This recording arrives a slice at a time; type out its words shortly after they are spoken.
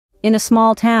In a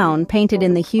small town, painted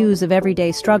in the hues of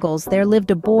everyday struggles, there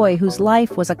lived a boy whose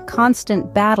life was a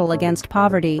constant battle against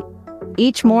poverty.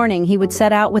 Each morning he would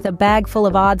set out with a bag full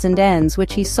of odds and ends,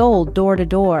 which he sold door to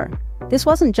door. This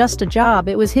wasn't just a job,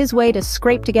 it was his way to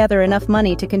scrape together enough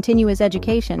money to continue his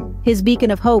education, his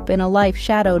beacon of hope in a life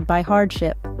shadowed by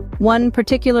hardship. One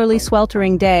particularly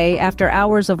sweltering day, after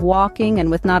hours of walking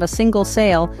and with not a single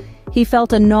sale, he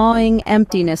felt a gnawing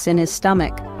emptiness in his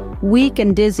stomach. Weak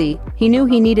and dizzy, he knew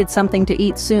he needed something to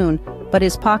eat soon, but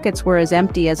his pockets were as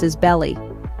empty as his belly.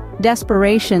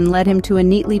 Desperation led him to a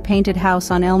neatly painted house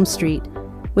on Elm Street.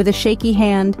 With a shaky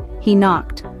hand, he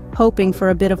knocked, hoping for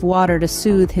a bit of water to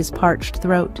soothe his parched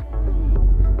throat.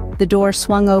 The door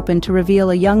swung open to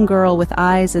reveal a young girl with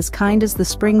eyes as kind as the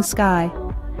spring sky.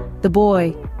 The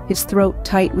boy, his throat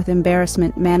tight with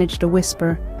embarrassment, managed a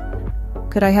whisper,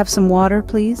 "Could I have some water,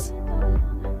 please?"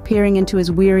 Peering into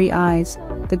his weary eyes,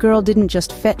 the girl didn't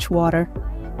just fetch water.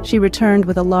 She returned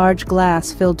with a large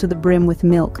glass filled to the brim with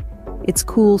milk, its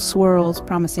cool swirls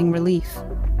promising relief.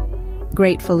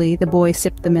 Gratefully, the boy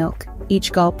sipped the milk,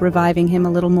 each gulp reviving him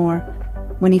a little more.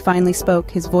 When he finally spoke,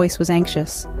 his voice was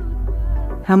anxious.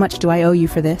 "How much do I owe you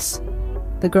for this?"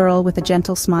 The girl, with a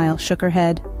gentle smile, shook her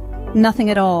head. "Nothing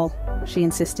at all," she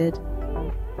insisted.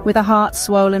 With a heart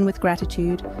swollen with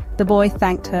gratitude, the boy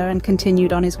thanked her and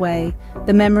continued on his way,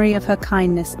 the memory of her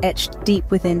kindness etched deep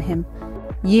within him.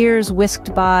 Years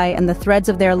whisked by, and the threads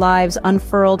of their lives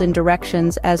unfurled in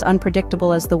directions as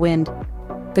unpredictable as the wind.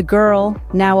 The girl,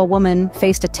 now a woman,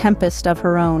 faced a tempest of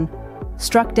her own.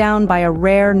 Struck down by a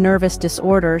rare nervous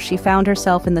disorder, she found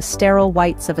herself in the sterile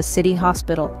whites of a city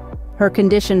hospital, her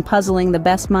condition puzzling the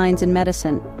best minds in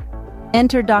medicine.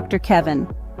 Enter Dr. Kevin,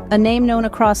 a name known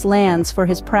across lands for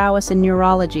his prowess in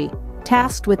neurology.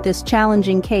 Tasked with this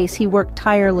challenging case, he worked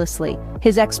tirelessly,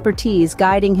 his expertise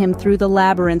guiding him through the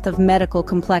labyrinth of medical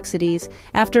complexities.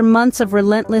 After months of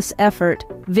relentless effort,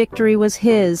 victory was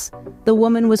his. The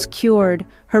woman was cured,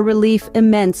 her relief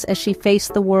immense as she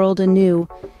faced the world anew.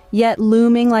 Yet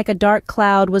looming like a dark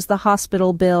cloud was the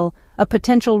hospital bill, a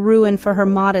potential ruin for her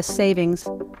modest savings.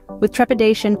 With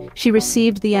trepidation, she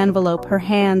received the envelope, her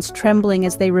hands trembling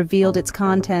as they revealed its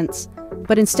contents.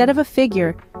 But instead of a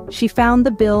figure, she found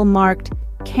the bill marked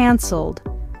 "Cancelled,"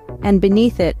 and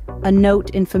beneath it, a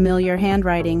note in familiar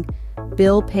handwriting,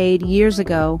 "Bill paid years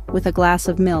ago with a glass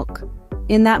of milk."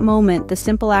 In that moment, the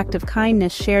simple act of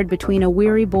kindness shared between a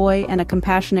weary boy and a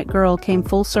compassionate girl came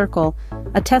full circle,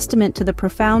 a testament to the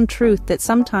profound truth that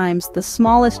sometimes the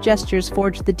smallest gestures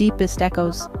forge the deepest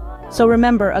echoes. So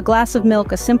remember, a glass of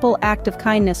milk, a simple act of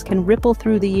kindness, can ripple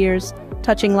through the years,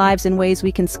 touching lives in ways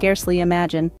we can scarcely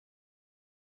imagine.